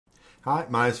Hi,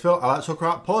 my name's Phil. I like to talk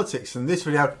about politics. In this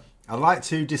video, I'd like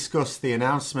to discuss the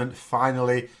announcement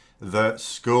finally that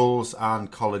schools and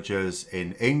colleges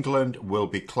in England will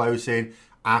be closing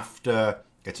after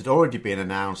it had already been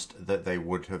announced that they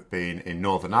would have been in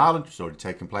Northern Ireland, which has already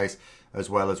taken place,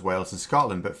 as well as Wales and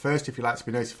Scotland. But first, if you'd like to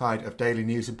be notified of daily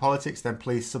news and politics, then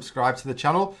please subscribe to the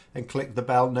channel and click the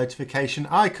bell notification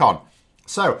icon.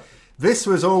 So, this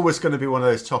was always going to be one of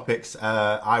those topics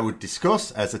I would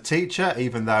discuss as a teacher,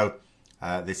 even though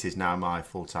this is now my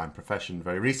full-time profession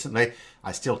very recently.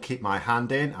 I still keep my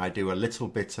hand in. I do a little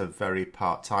bit of very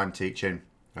part-time teaching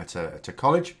at a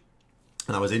college,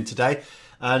 and I was in today.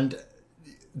 And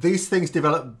these things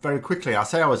develop very quickly. I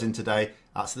say I was in today.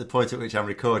 That's the point at which I'm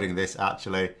recording this,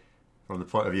 actually, from the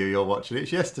point of view you're watching it.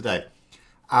 It's yesterday.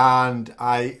 And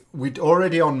we'd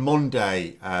already on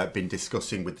Monday been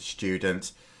discussing with the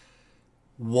students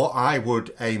what I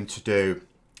would aim to do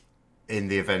in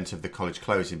the event of the college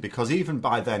closing, because even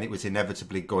by then it was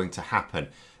inevitably going to happen.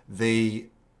 The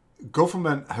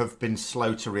government have been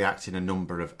slow to react in a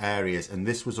number of areas, and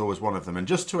this was always one of them. And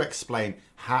just to explain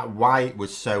why it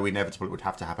was so inevitable it would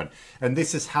have to happen, and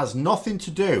this has nothing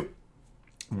to do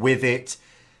with it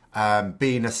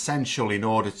being essential in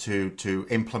order to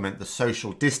implement the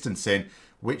social distancing,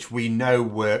 which we know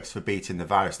works for beating the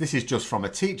virus. This is just from a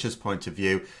teacher's point of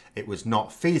view. It was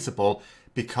not feasible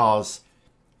because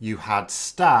you had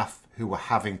staff who were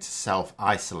having to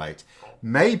self-isolate.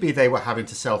 Maybe they were having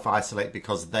to self-isolate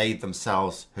because they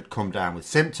themselves had come down with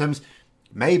symptoms.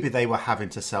 Maybe they were having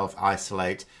to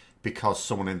self-isolate because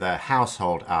someone in their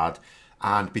household had.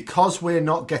 And because we're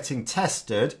not getting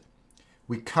tested,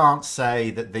 we can't say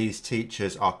that these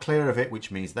teachers are clear of it, which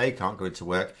means they can't go into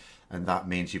work. And that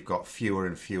means you've got fewer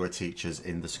and fewer teachers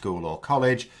in the school or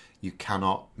college. You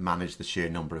cannot manage the sheer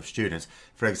number of students.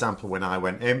 For example, when I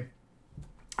went in,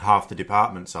 half the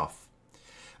department's off.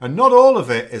 And not all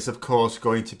of it is, of course,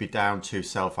 going to be down to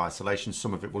self-isolation.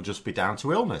 Some of it will just be down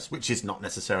to illness, which is not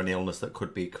necessarily an illness that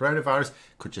could be coronavirus,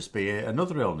 could just be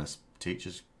another illness.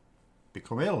 Teachers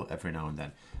become ill every now and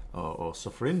then or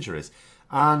suffer injuries.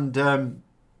 And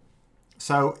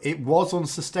so it was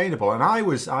unsustainable. And I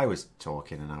was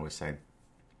talking and I was saying,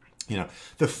 you know,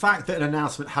 the fact that an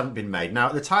announcement hadn't been made. Now,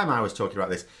 at the time I was talking about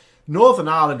this, Northern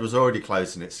Ireland was already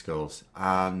closing its schools,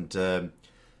 and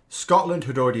Scotland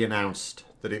had already announced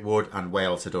that it would, and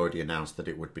Wales had already announced that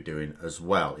it would be doing as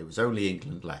well. It was only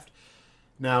England left.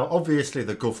 Now, obviously,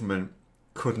 the government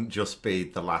couldn't just be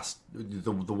the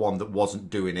one that wasn't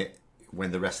doing it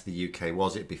when the rest of the UK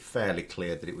was. It'd be fairly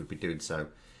clear that it would be doing so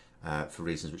for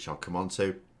reasons which I'll come on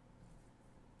to.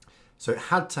 So it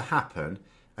had to happen,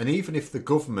 and even if the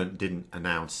government didn't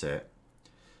announce it,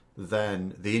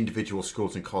 then the individual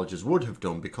schools and colleges would have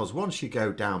done, because once you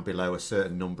go down below a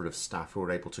certain number of staff who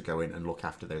are able to go in and look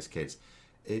after those kids,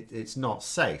 it's not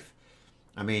safe.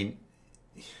 I mean,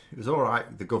 it was all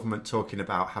right, the government talking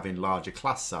about having larger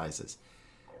class sizes.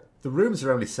 The rooms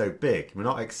are only so big. We're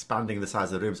not expanding the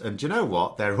size of the rooms. And do you know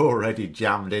what? They're already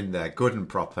jammed in there, good and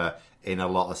proper, in a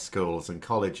lot of schools, and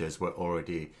colleges were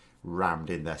already rammed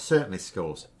in there, certainly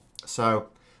schools. So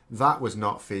that was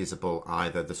not feasible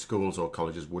either. The schools or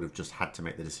colleges would have just had to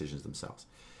make the decisions themselves.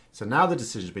 So now the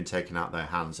decision's been taken out of their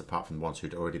hands, apart from the ones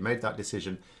who'd already made that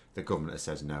decision. The government has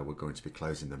said, no, we're going to be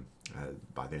closing them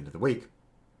by the end of the week.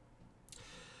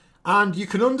 And you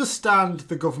can understand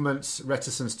the government's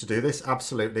reticence to do this,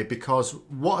 absolutely, because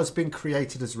what has been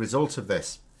created as a result of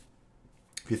this,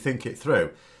 if you think it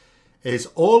through, is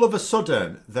all of a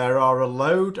sudden there are a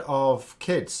load of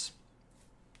kids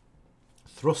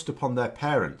thrust upon their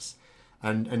parents,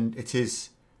 and it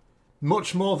is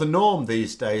much more the norm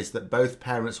these days that both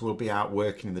parents will be out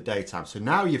working in the daytime. So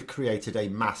now you've created a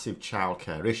massive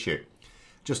childcare issue.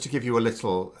 Just to give you a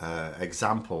little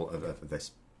example of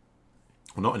this,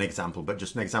 well, not an example, but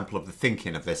just an example of the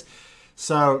thinking of this.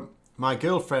 So my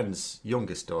girlfriend's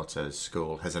youngest daughter's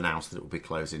school has announced that it will be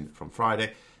closing from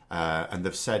Friday, and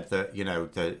they've said that, you know,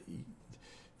 they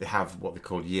have what they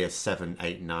call year 7,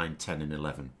 8, 9, 10 and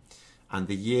 11. And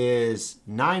the years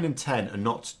 9 and 10 are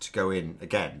not to go in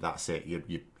again. That's it.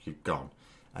 You're gone.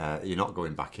 You're not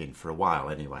going back in for a while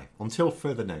anyway, until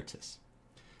further notice,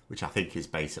 which I think is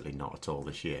basically not at all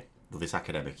this year, or this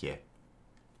academic year.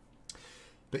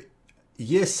 But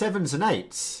year 7s and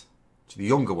 8s, to the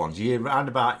younger ones, around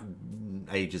about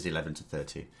ages 11 to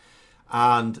 13,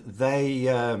 and they,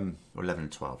 or 11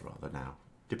 and 12 rather now,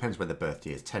 depends when the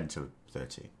birthday is, 10 to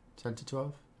 13, 10 to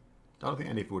 12? I don't think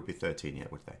any of them would be 13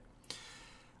 yet, would they?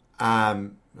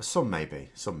 Some maybe.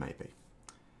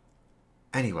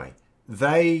 Anyway,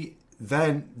 they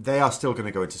then they are still going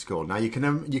to go into school. Now, you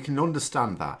can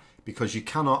understand that, because you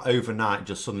cannot overnight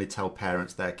just suddenly tell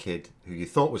parents their kid who you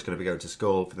thought was going to be going to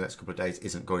school for the next couple of days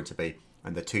isn't going to be,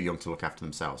 and they're too young to look after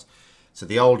themselves. So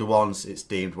the older ones, it's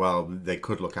deemed, well, they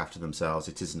could look after themselves.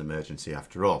 It is an emergency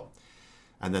after all.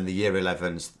 And then the year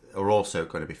 11s are also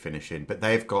going to be finishing, but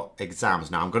they've got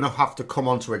exams. Now, I'm going to have to come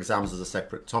on to exams as a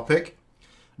separate topic,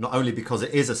 not only because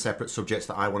it is a separate subject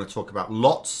that I want to talk about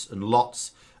lots and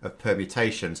lots of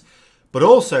permutations, but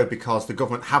also because the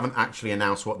government haven't actually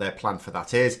announced what their plan for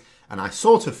that is. And I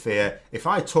sort of fear if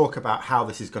I talk about how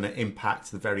this is going to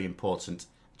impact the very important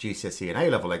GCSE and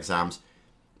A-level exams,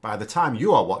 by the time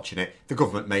you are watching it, the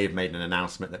government may have made an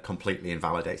announcement that completely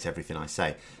invalidates everything I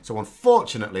say. So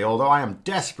unfortunately, although I am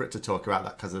desperate to talk about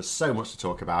that because there's so much to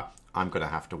talk about, I'm going to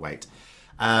have to wait.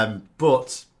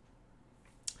 But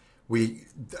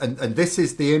this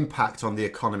is the impact on the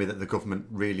economy that the government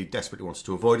really desperately wants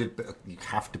to avoid it, but you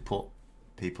have to put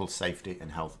people's safety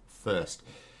and health first.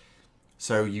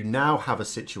 So you now have a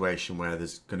situation where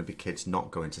there's going to be kids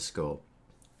not going to school.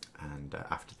 And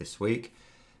after this week,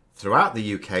 throughout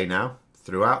the UK now,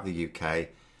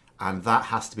 and that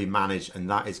has to be managed, and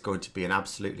that is going to be an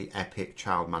absolutely epic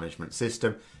child management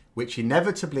system, which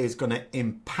inevitably is going to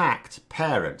impact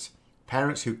parents.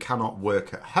 Parents who cannot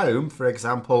work at home, for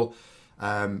example,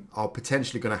 are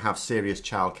potentially going to have serious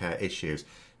childcare issues.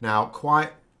 Now,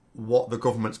 quite what the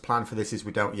government's plan for this is,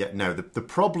 we don't yet know. The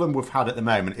problem we've had at the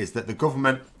moment is that the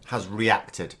government has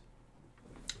reacted,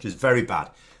 which is very bad.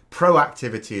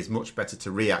 Proactivity is much better to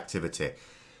reactivity.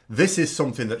 This is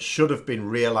something that should have been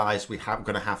realised we're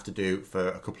going to have to do for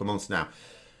a couple of months now.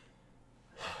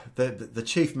 The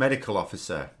chief medical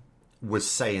officer was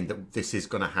saying that this is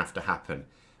going to happen.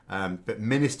 But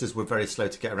ministers were very slow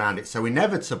to get around it. So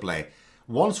inevitably,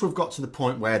 once we've got to the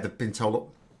point where they've been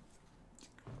told,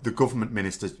 the government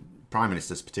ministers, prime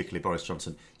ministers, particularly Boris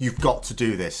Johnson, you've got to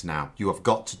do this now. You have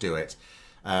got to do it.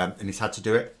 And he's had to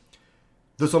do it.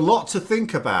 There's a lot to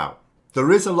think about.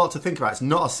 There is a lot to think about. It's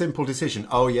not a simple decision.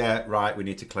 Oh yeah, right, we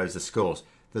need to close the schools.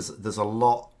 There's a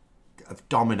lot of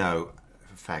domino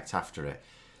effect after it.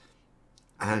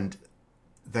 And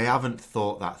they haven't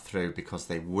thought that through because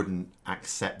they wouldn't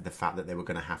accept the fact that they were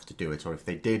going to have to do it. Or if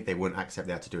they did, they wouldn't accept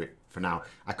they had to do it for now.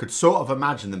 I could sort of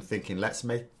imagine them thinking, let's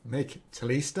make it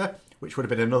till Easter, which would have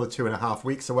been another 2.5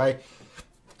 weeks away.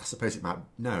 I suppose it might,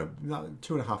 no,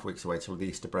 2.5 weeks away till the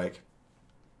Easter break.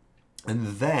 And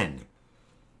then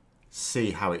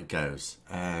see how it goes.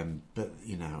 But,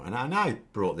 you know, and I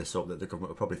brought this up that the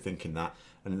government were probably thinking that,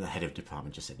 and the head of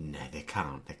department just said, no, they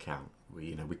can't.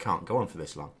 We can't go on for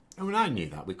this long. And when I knew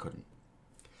that, we couldn't.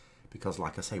 Because,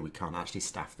 like I say, we can't actually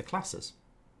staff the classes,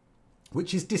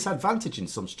 which is disadvantaging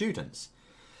some students.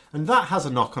 And that has a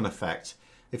knock-on effect.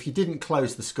 If you didn't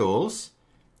close the schools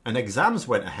and exams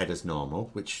went ahead as normal,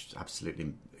 which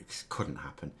absolutely couldn't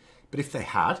happen, but if they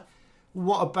had,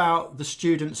 what about the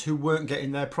students who weren't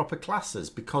getting their proper classes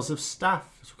because of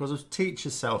staff, because of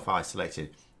teachers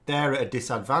self-isolated? They're at a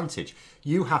disadvantage.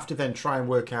 You have to then try and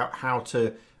work out how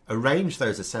to arrange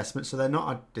those assessments so they're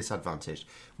not disadvantaged,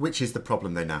 which is the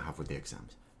problem they now have with the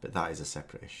exams. But that is a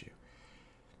separate issue.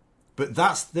 But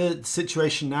that's the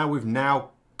situation now. We've now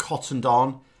cottoned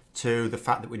on to the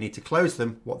fact that we need to close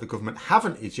them. What the government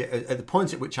haven't is yet, at the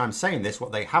point at which I'm saying this,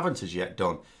 what they haven't as yet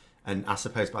done, and I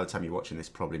suppose by the time you're watching this,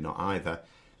 probably not either,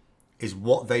 is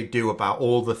what they do about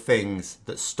all the things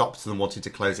that stopped them wanting to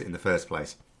close it in the first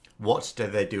place. What do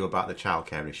they do about the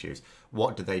childcare issues?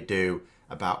 What do they do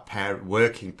about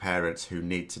working parents who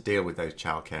need to deal with those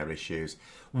childcare issues?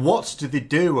 What do they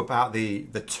do about the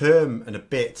term and a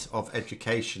bit of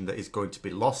education that is going to be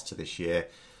lost to this year?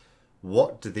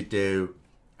 What do they do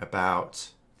about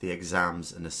the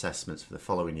exams and assessments for the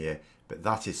following year? But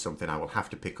that is something I will have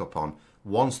to pick up on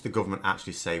once the government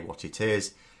actually say what it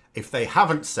is. If they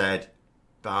haven't said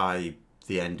by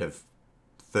the end of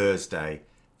Thursday,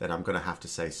 then I'm going to have to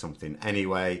say something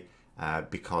anyway,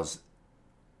 because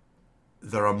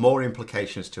there are more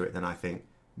implications to it than I think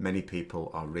many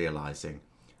people are realising.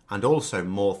 And also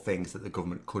more things that the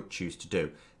government could choose to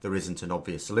do. There isn't an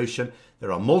obvious solution.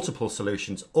 There are multiple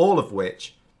solutions, all of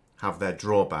which have their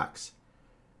drawbacks,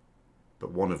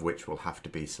 but one of which will have to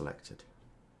be selected.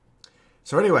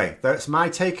 So anyway, that's my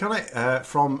take on it,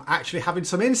 from actually having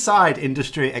some inside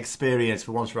industry experience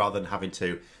for once rather than having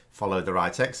to follow the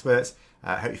right experts.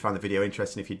 I hope you found the video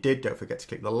interesting. If you did, don't forget to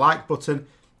click the like button.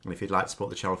 And if you'd like to support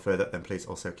the channel further, then please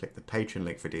also click the Patreon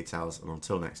link for details. And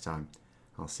until next time,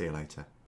 I'll see you later.